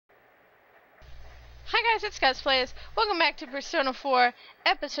Hi guys, it's SkuzPlays. Welcome back to Persona 4,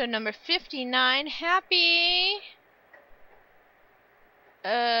 episode number 59. Happy...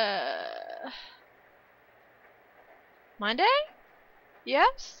 Monday?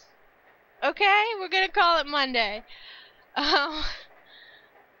 Yes? Okay, we're gonna call it Monday. Hi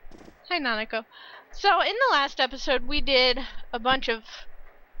Nanako. So, in the last episode, we did a bunch of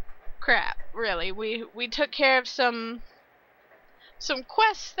crap, really. We took care of some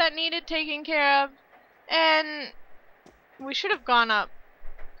quests that needed taking care of, and we should have gone up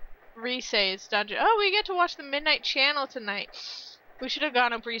Risei's dungeon. Oh, we get to watch the Midnight Channel tonight. We should have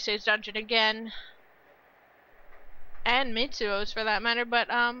gone up Risei's dungeon again. And Mitsuo's for that matter, but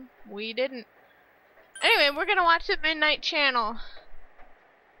we didn't. Anyway, we're gonna watch the Midnight Channel.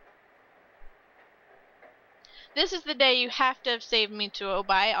 This is the day you have to have saved Mitsuo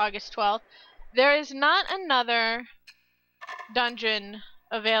by, August 12th. There is not another dungeon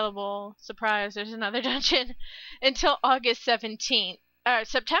available. Surprise, there's another dungeon until August 17th.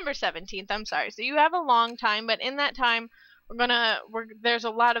 September 17th, I'm sorry. So you have a long time, but in that time, there's a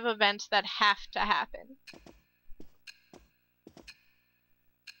lot of events that have to happen.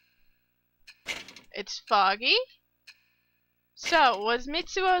 It's foggy. So, was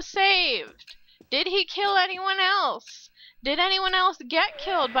Mitsuo saved? Did he kill anyone else? Did anyone else get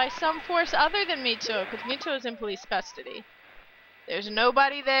killed by some force other than Mitsuo? Because Mitsuo is in police custody. There's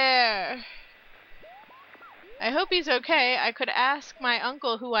nobody there. I hope he's okay. I could ask my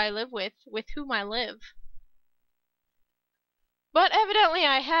uncle who I live with whom I live. But evidently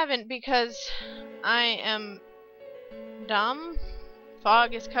I haven't because I am dumb.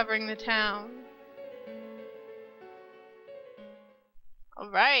 Fog is covering the town.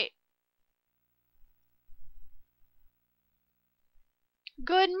 Alright.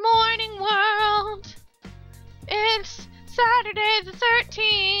 Good morning, world! It's Saturday the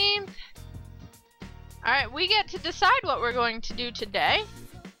 13th! Alright, we get to decide what we're going to do today.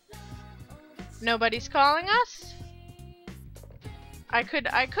 Nobody's calling us? I could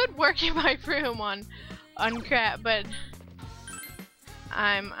work in my room on crap, but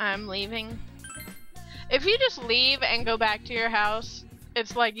I'm leaving. If you just leave and go back to your house,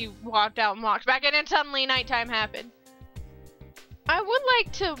 it's like you walked out and walked back in and suddenly nighttime happened. I would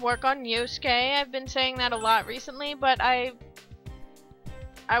like to work on Yosuke. I've been saying that a lot recently, but I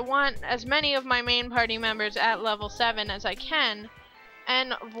want as many of my main party members at level 7 as I can.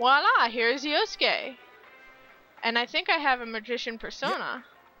 And voila, here's Yosuke. And I think I have a magician persona.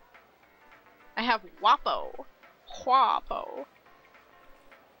 I have Wapo.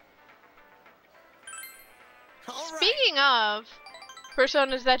 Speaking of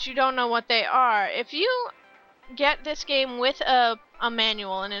personas that you don't know what they are, if you get this game with a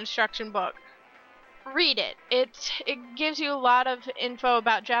manual, an instruction book, read it. It gives you a lot of info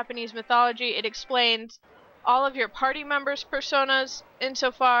about Japanese mythology. It explains all of your party members' personas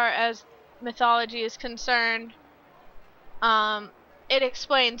insofar as mythology is concerned. It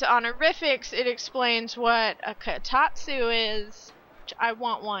explains honorifics. It explains what a katatsu is, which I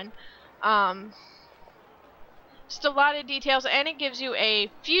want one. Just a lot of details, and it gives you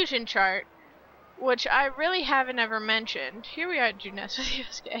a fusion chart, which I really haven't ever mentioned. Here we are at Junes with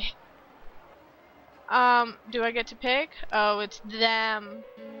Yosuke. Do I get to pick? Oh, it's them.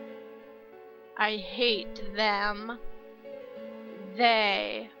 I hate them.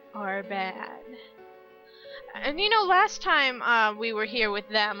 They are bad. And you know, last time we were here with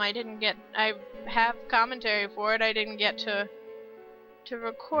them, I have commentary for it. I didn't get to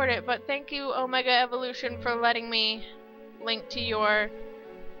record it, but thank you, Omega Evolution, for letting me link to your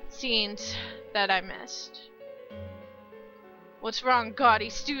scenes that I missed. What's wrong, gaudy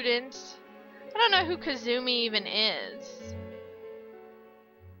students? I don't know who Kazumi even is.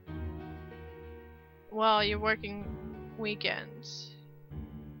 Well, you're working weekends.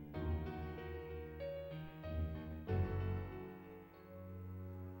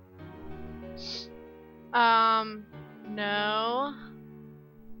 No.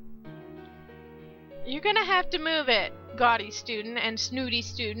 You're gonna have to move it, gaudy student and snooty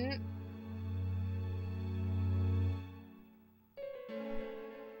student.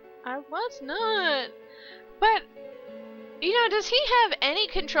 I was not. But, you know, does he have any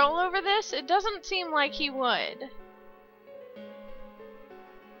control over this? It doesn't seem like he would.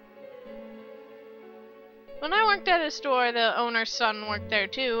 When I worked at a store, the owner's son worked there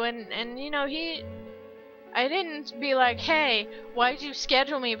too, and you know, I didn't be like, hey, why'd you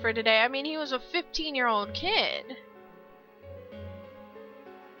schedule me for today? I mean, he was a 15-year-old kid.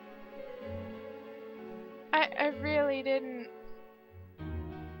 I really didn't.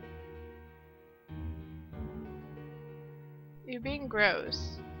 You're being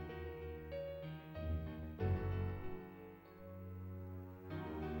gross.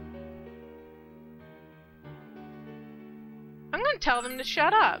 tell them to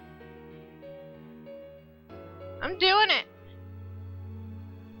shut up. I'm doing it.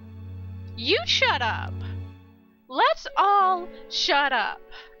 You shut up. Let's all shut up.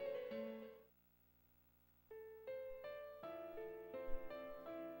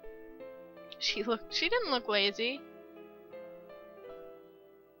 She didn't look lazy.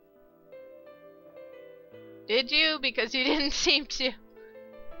 Did you? Because you didn't seem to.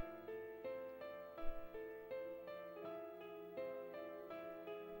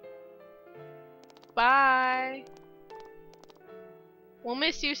 Bye. We'll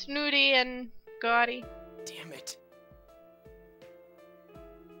miss you, Snooty and Gaudy. Damn it.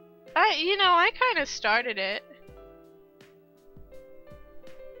 I kind of started it.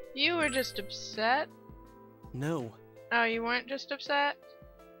 You were just upset? No. Oh, you weren't just upset?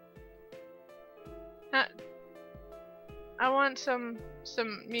 I want some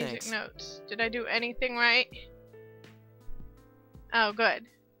music Thanks. notes. Did I do anything right? Oh, good.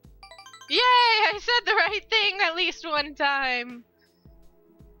 Yay! I said the right thing at least one time.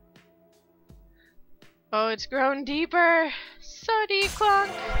 Oh, it's grown deeper. Suddy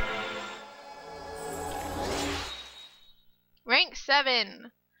clunk. Rank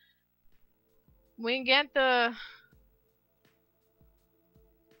 7. We get the...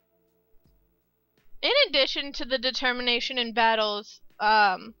 In addition to the determination in battles,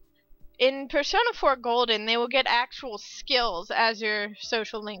 in Persona 4 Golden, they will get actual skills as your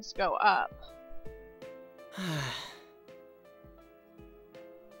social links go up.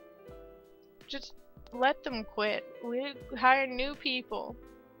 Just let them quit. We hire new people.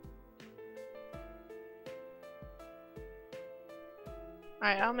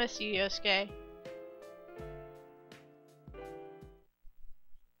 Alright, I'll miss you, Yosuke.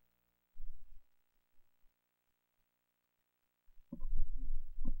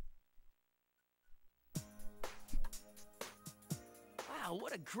 Wow,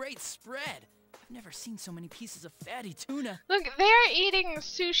 what a great spread! I've never seen so many pieces of fatty tuna. Look, they're eating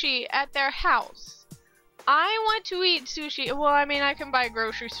sushi at their house. I want to eat sushi. Well, I mean, I can buy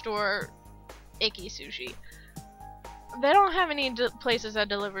grocery store icky sushi. They don't have any places that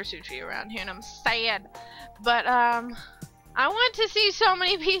deliver sushi around here, and I'm sad. But, I want to see so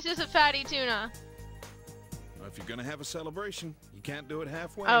many pieces of fatty tuna. Well, if you're gonna have a celebration, you can't do it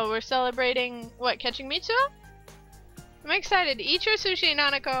halfway. Oh, we're celebrating, what, catching Mitsuo? I'm excited. Eat your sushi,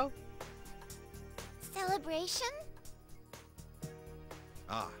 Nanako. Celebration?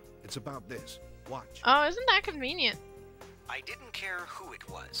 Ah, it's about this. Watch. Oh, isn't that convenient? I didn't care who it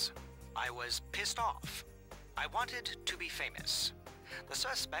was. I was pissed off. I wanted to be famous. The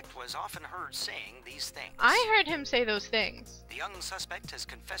suspect was often heard saying these things. I heard him say those things. The young suspect has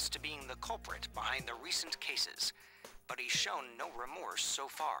confessed to being the culprit behind the recent cases, but he's shown no remorse so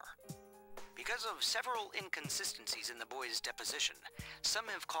far. Because of several inconsistencies in the boy's deposition, some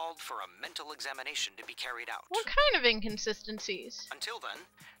have called for a mental examination to be carried out. What kind of inconsistencies? Until then,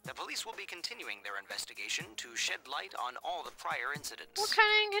 the police will be continuing their investigation to shed light on all the prior incidents. What kind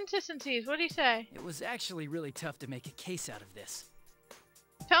of inconsistencies? What do you say? It was actually really tough to make a case out of this.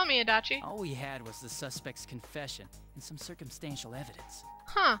 Tell me, Adachi. All we had was the suspect's confession and some circumstantial evidence.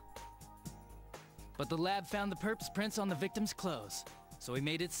 Huh. But the lab found the perp's prints on the victim's clothes, so we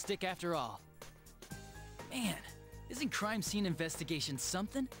made it stick after all. Man, isn't crime scene investigation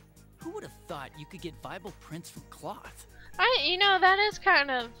something? Who would have thought you could get viable prints from cloth? That is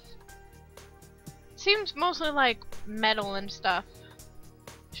kind of... Seems mostly like metal and stuff.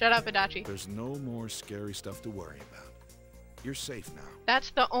 Shut up, Adachi. There's no more scary stuff to worry about. You're safe now.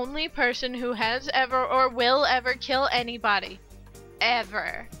 That's the only person who has ever or will ever kill anybody.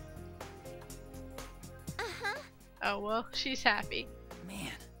 Ever. Uh-huh. Oh, well, she's happy.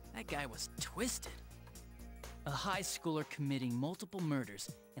 Man, that guy was twisted. A high schooler committing multiple murders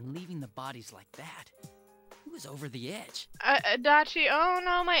and leaving the bodies like that. He was over the edge. Adachi, oh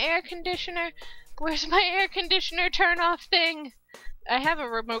no, my air conditioner. Where's my air conditioner turn off thing? I have a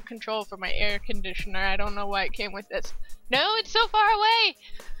remote control for my air conditioner. I don't know why it came with this. No, it's so far away.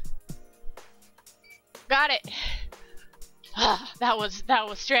 Got it. That was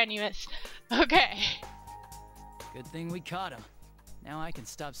strenuous. Okay. Good thing we caught him. Now I can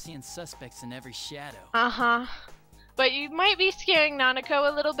stop seeing suspects in every shadow. Uh-huh. But you might be scaring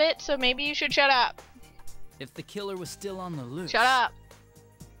Nanako a little bit, so maybe you should shut up. If the killer was still on the loose. Shut up.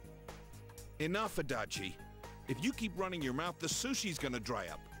 Enough, Adachi. If you keep running your mouth, the sushi's gonna dry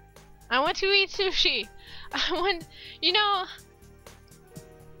up. I want to eat sushi. I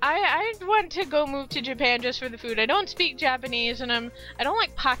want to go move to Japan just for the food. I don't speak Japanese and I don't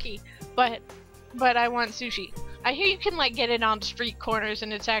like pocky, but I want sushi. I hear you can like get it on street corners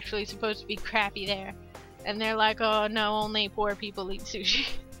and it's actually supposed to be crappy there. And they're like, oh no, only poor people eat sushi.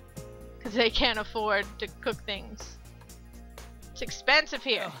 Because they can't afford to cook things. It's expensive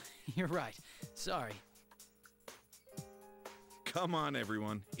here. Oh, you're right. Sorry. Come on,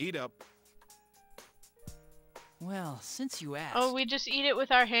 everyone. Eat up. Well, since you asked... Oh, we just eat it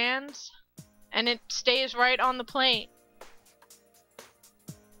with our hands? And it stays right on the plate.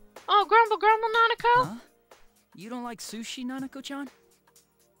 Oh, grumble, grumble, Nanako? Huh? You don't like sushi, Nanako-chan?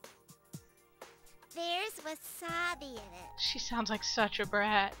 There's wasabi in it. She sounds like such a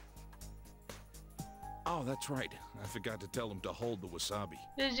brat. Oh, that's right. I forgot to tell him to hold the wasabi.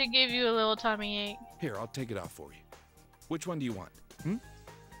 Did she give you a little tummy ache? Here, I'll take it out for you. Which one do you want?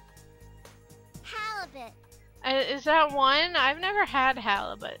 Halibut. Is that one? I've never had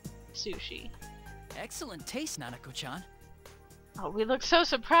halibut sushi. Excellent taste, Nanako-chan. Oh, we look so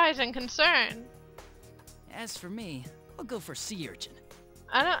surprised and concerned. As for me, I'll go for sea urchin.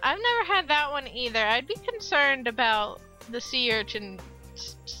 I've never had that one either. I'd be concerned about the sea urchin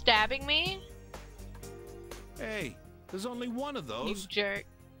stabbing me. Hey, there's only one of You those. jerk.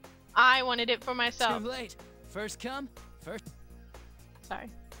 I wanted it for myself. Too late. First come, first... Sorry.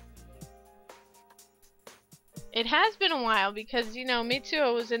 It has been a while because, you know,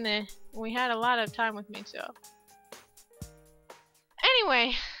 Mitsuo was in the... We had a lot of time with Mitsuo.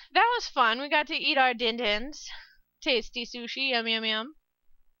 Anyway, that was fun. We got to eat our din-dins. Tasty sushi. Yum, yum, yum.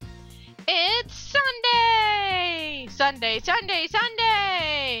 It's Sunday! Sunday, Sunday,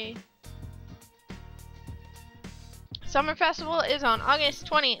 Sunday! Summer Festival is on August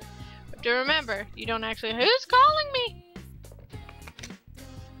 20th. But to remember, you don't actually... Who's calling me?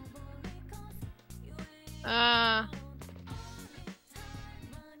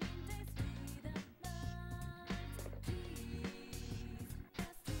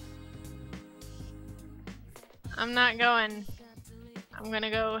 I'm not going. I'm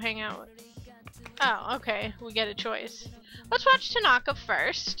gonna go hang out. Oh, okay. We get a choice. Let's watch Tanaka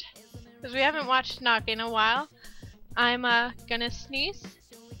first. Because we haven't watched Tanaka in a while. I'm gonna sneeze.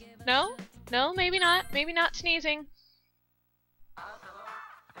 No? No, maybe not. Maybe not sneezing.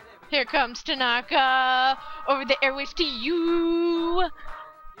 Here comes Tanaka. Over the airwaves to you.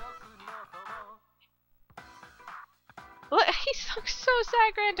 Look, he looks so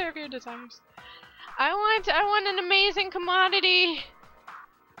sad. Grant of your desires. I want an amazing commodity.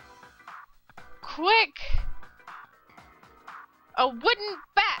 Quick. A wooden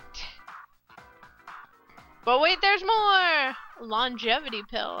bat. But wait, there's more. Longevity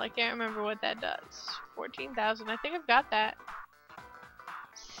pill. I can't remember what that does. 14,000. I think I've got that.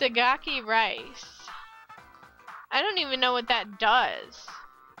 Sagaki rice. I don't even know what that does.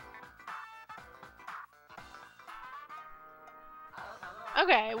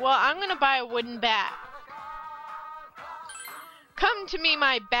 Okay, well, I'm gonna buy a wooden bat. Come to me,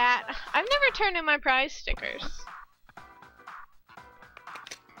 my bat. I've never turned in my prize stickers.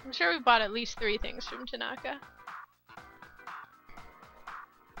 I'm sure we bought at least 3 things from Tanaka.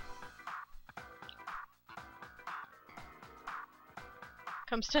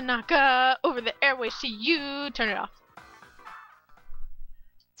 Comes Tanaka over the airways to you. Turn it off.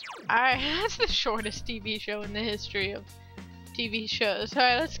 Alright, that's the shortest TV show in the history of TV shows.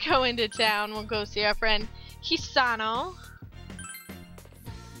 Alright, let's go into town. We'll go see our friend Hisano.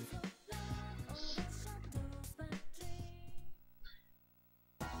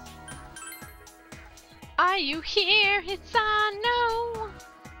 Are you here, Hisano?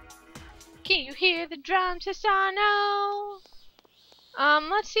 Can you hear the drums, Hisano?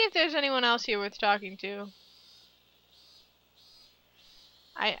 Let's see if there's anyone else here worth talking to.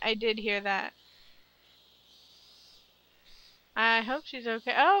 I did hear that. I hope she's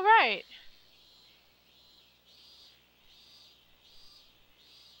okay. Oh, right.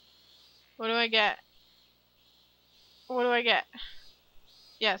 What do I get? What do I get?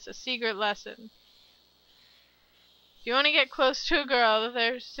 Yes, a secret lesson. If you want to get close to a girl,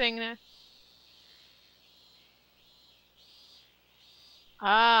 they're singing it.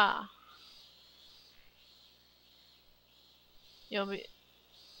 Ah. You'll be...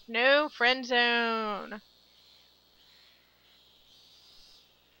 No friend zone.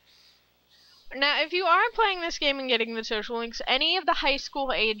 Now, if you are playing this game and getting the social links, any of the high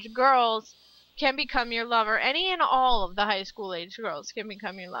school age girls can become your lover. Any and all of the high school age girls can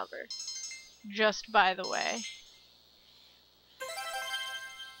become your lover. Just by the way.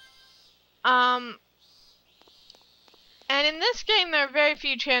 And in this game, there are very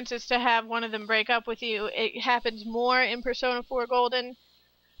few chances to have one of them break up with you. It happens more in Persona 4 Golden.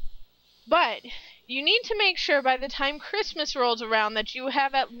 But you need to make sure by the time Christmas rolls around that you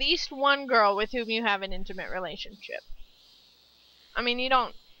have at least one girl with whom you have an intimate relationship. I mean, you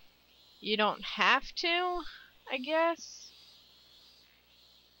don't you don't have to, I guess.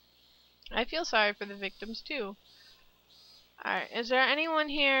 I feel sorry for the victims too. Alright, is there anyone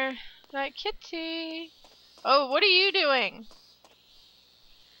here? That kitty. Oh, what are you doing?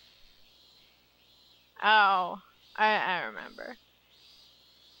 Oh, I remember.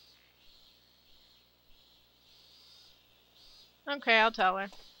 Okay, I'll tell her.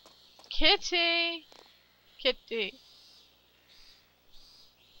 Kitty! Kitty.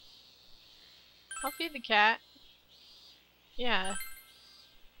 I'll feed the cat. Yeah.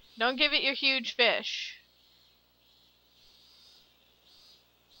 Don't give it your huge fish.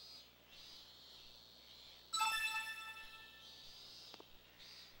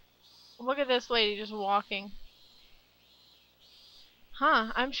 Look at this lady just walking.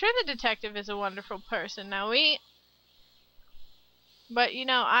 Huh, I'm sure the detective is a wonderful person. Now but you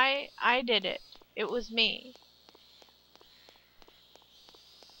know, I did it. It was me.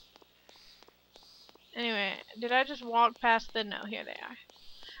 Anyway, did I just walk past the... No, here they are.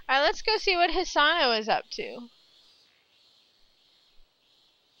 Alright, let's go see what Hisano is up to.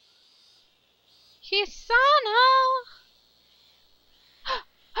 Hisano!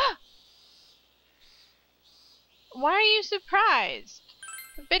 Why are you surprised?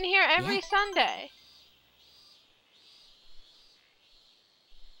 I've been here every Sunday.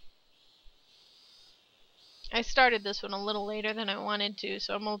 I started this one a little later than I wanted to,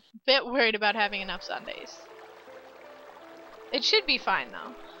 so I'm a bit worried about having enough Sundays. It should be fine,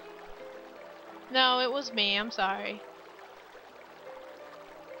 though. No, it was me. I'm sorry.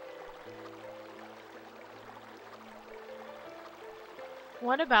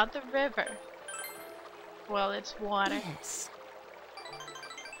 What about the river? Well, it's water. Yes.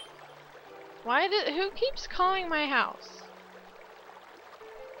 Who keeps calling my house?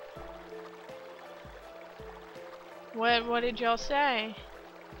 What did y'all say?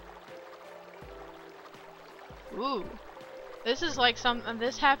 Ooh. This is like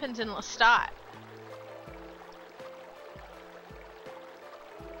this happens in Lestat.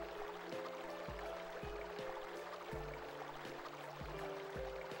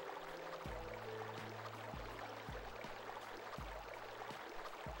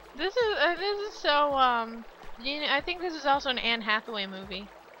 This is so you know, I think this is also an Anne Hathaway movie.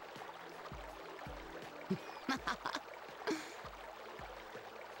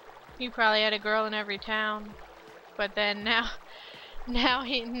 He probably had a girl in every town, but then now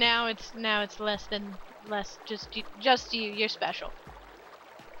it's less just you. You're special.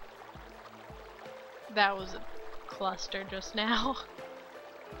 That was a cluster just now.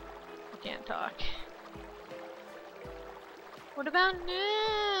 I can't talk. What about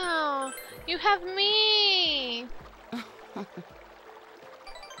now? You have me.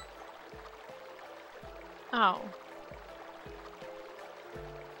 Oh.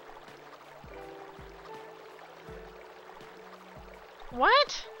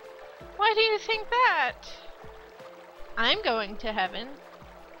 What? Why do you think that? I'm going to heaven.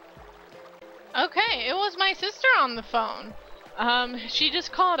 Okay, it was my sister on the phone. She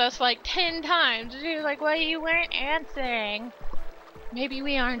just called us like 10 times. She was like, well, you weren't answering. Maybe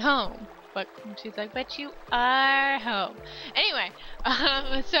we aren't home. But she's like, but you are home. Anyway,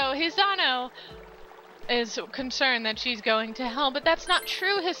 so Hisano is concerned that she's going to hell, but that's not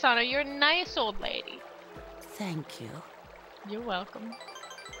true, Hisano. You're a nice old lady. Thank you. You're welcome.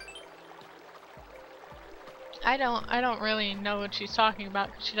 I don't really know what she's talking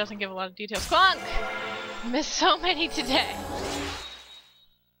about because she doesn't give a lot of details. Clunk! Missed so many today.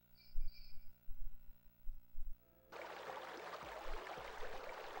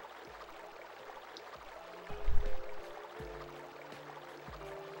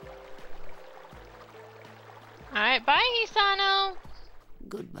 Alright, bye Hisano!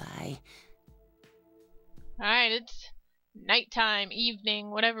 Goodbye. Alright, it's nighttime, evening,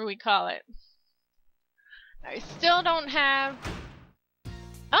 whatever we call it. I still don't have...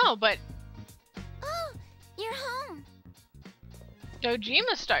 Oh, but... Oh, you're home.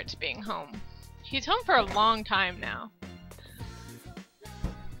 Dojima starts being home. He's home for a long time now.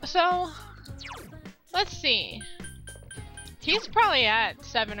 So, let's see. He's probably at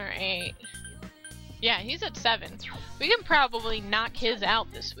 7 or 8. Yeah, he's at 7. We can probably knock his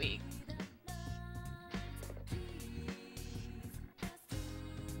out this week.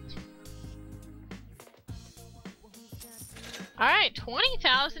 Alright,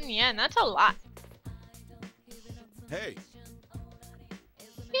 20,000 yen. That's a lot. Hey.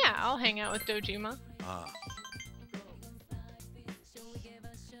 Yeah, I'll hang out with Dojima. Ah.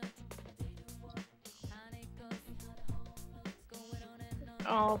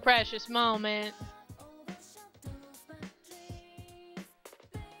 Oh, precious moment.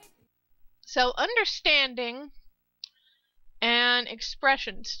 so understanding and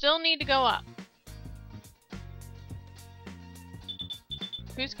expression still need to go up.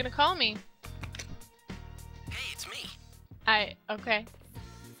 Who's gonna call me? Hey, it's me. Okay.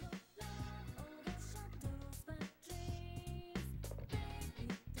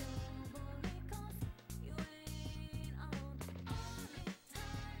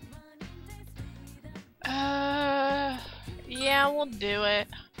 Yeah, we'll do it.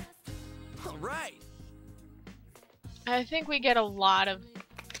 All right. I think we get a lot of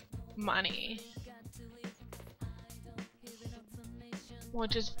money,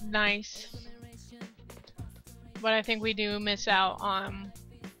 which is nice. But I think we do miss out on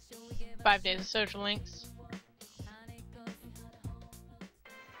 5 days of social links.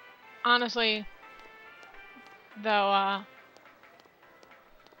 Honestly, though,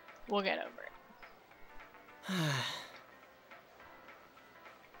 we'll get over it.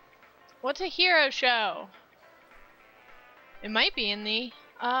 What's a hero show? It might be in the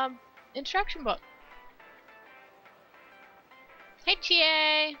instruction book. Hey,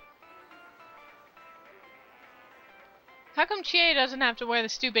 Chie! How come Chie doesn't have to wear the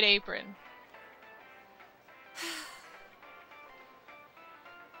stupid apron?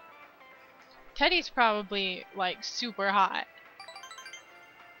 Teddy's probably, like, super hot.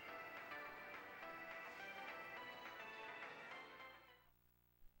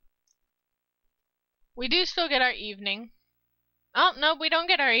 We do still get our evening. Oh, no, we don't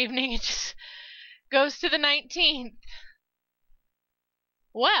get our evening. It just goes to the 19th.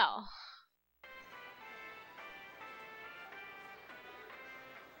 Well.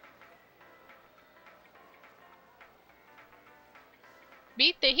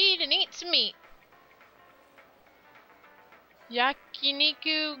 Beat the heat and eat some meat.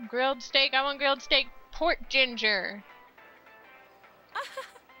 Yakiniku, grilled steak. I want grilled steak, pork ginger.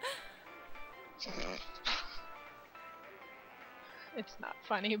 It's not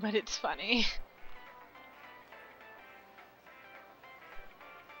funny, but it's funny.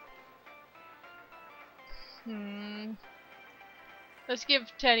 Let's give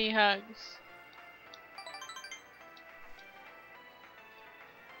Teddy hugs.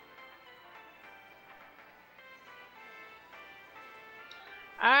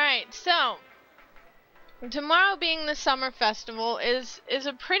 Alright, so tomorrow being the summer festival is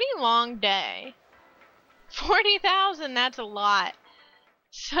a pretty long day. 40,000, that's a lot.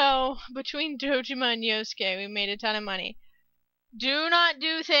 So, between Dojima and Yosuke, we made a ton of money. Do not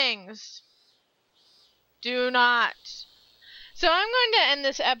do things. Do not. So I'm going to end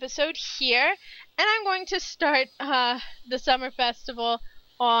this episode here, and I'm going to start the summer festival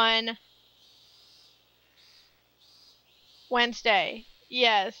on Wednesday.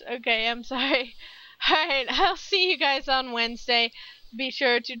 Yes, okay, I'm sorry. Alright, I'll see you guys on Wednesday. Be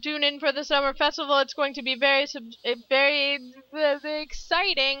sure to tune in for the summer festival. It's going to be very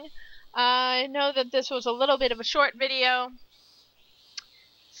exciting. I know that this was a little bit of a short video.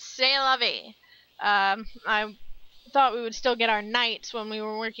 C'est la vie. I thought we would still get our nights when we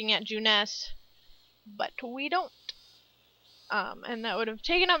were working at Juness, but we don't. And that would have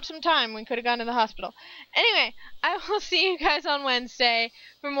taken up some time. We could have gone to the hospital. Anyway, I will see you guys on Wednesday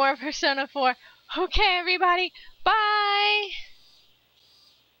for more Persona 4. Okay, everybody. Bye!